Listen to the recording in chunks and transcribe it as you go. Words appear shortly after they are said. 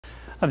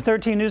I'm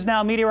 13 News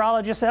Now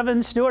meteorologist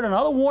Evan Stewart.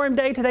 Another warm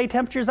day today.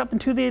 Temperatures up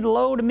into the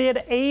low to mid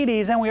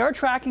 80s, and we are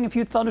tracking a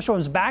few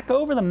thunderstorms back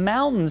over the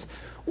mountains.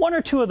 One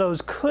or two of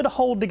those could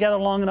hold together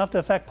long enough to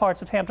affect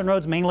parts of Hampton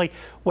Roads, mainly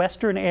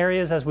western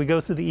areas as we go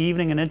through the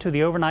evening and into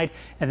the overnight.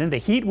 And then the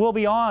heat will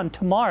be on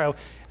tomorrow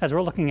as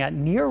we're looking at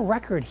near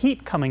record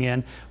heat coming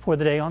in for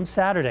the day on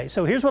Saturday.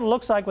 So here's what it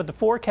looks like with the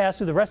forecast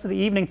through the rest of the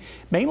evening.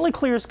 Mainly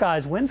clear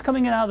skies, winds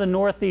coming in out of the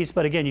northeast,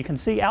 but again, you can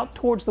see out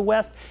towards the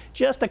west,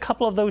 just a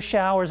couple of those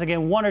showers.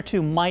 Again, one or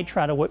two might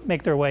try to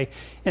make their way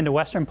into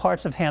western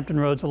parts of Hampton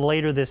Roads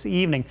later this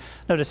evening.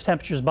 Notice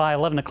temperatures by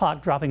 11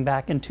 o'clock dropping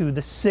back into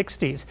the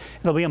 60s.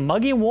 It'll be a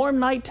muggy and warm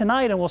night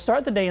tonight, and we'll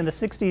start the day in the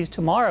 60s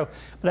tomorrow.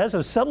 But as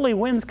those southerly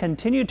winds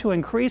continue to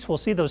increase, we'll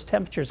see those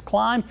temperatures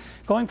climb,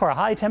 going for a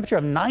high temperature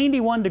of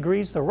 91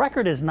 degrees. The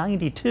record is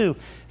 92,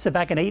 set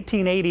back in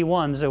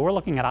 1881. So we're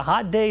looking at a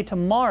hot day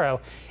tomorrow,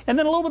 and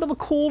then a little bit of a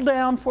cool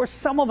down for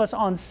some of us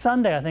on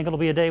Sunday. I think it'll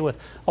be a day with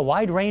a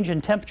wide range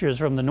in temperatures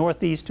from the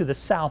northeast to the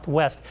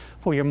southwest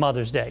for your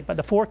Mother's Day. But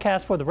the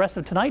forecast for the rest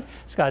of tonight,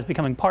 skies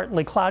becoming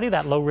partly cloudy,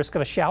 that low risk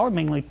of a shower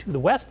mainly to the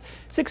west,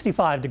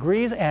 65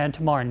 degrees, and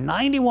tomorrow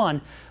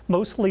 91,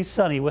 mostly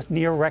sunny with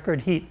near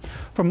record heat.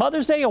 For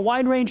Mother's Day, a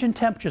wide range in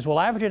temperatures. We'll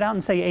average it out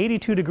and say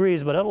 82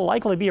 degrees, but it'll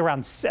likely be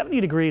around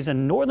 70 degrees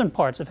in northern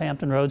parts of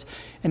Hampton Roads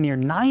and near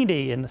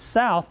 90 in the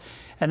south.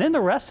 And then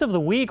the rest of the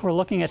week, we're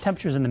looking at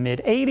temperatures in the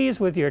mid 80s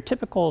with your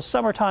typical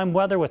summertime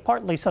weather with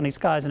partly sunny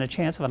skies and a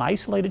chance of an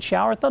isolated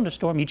shower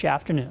thunderstorm each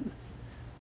afternoon.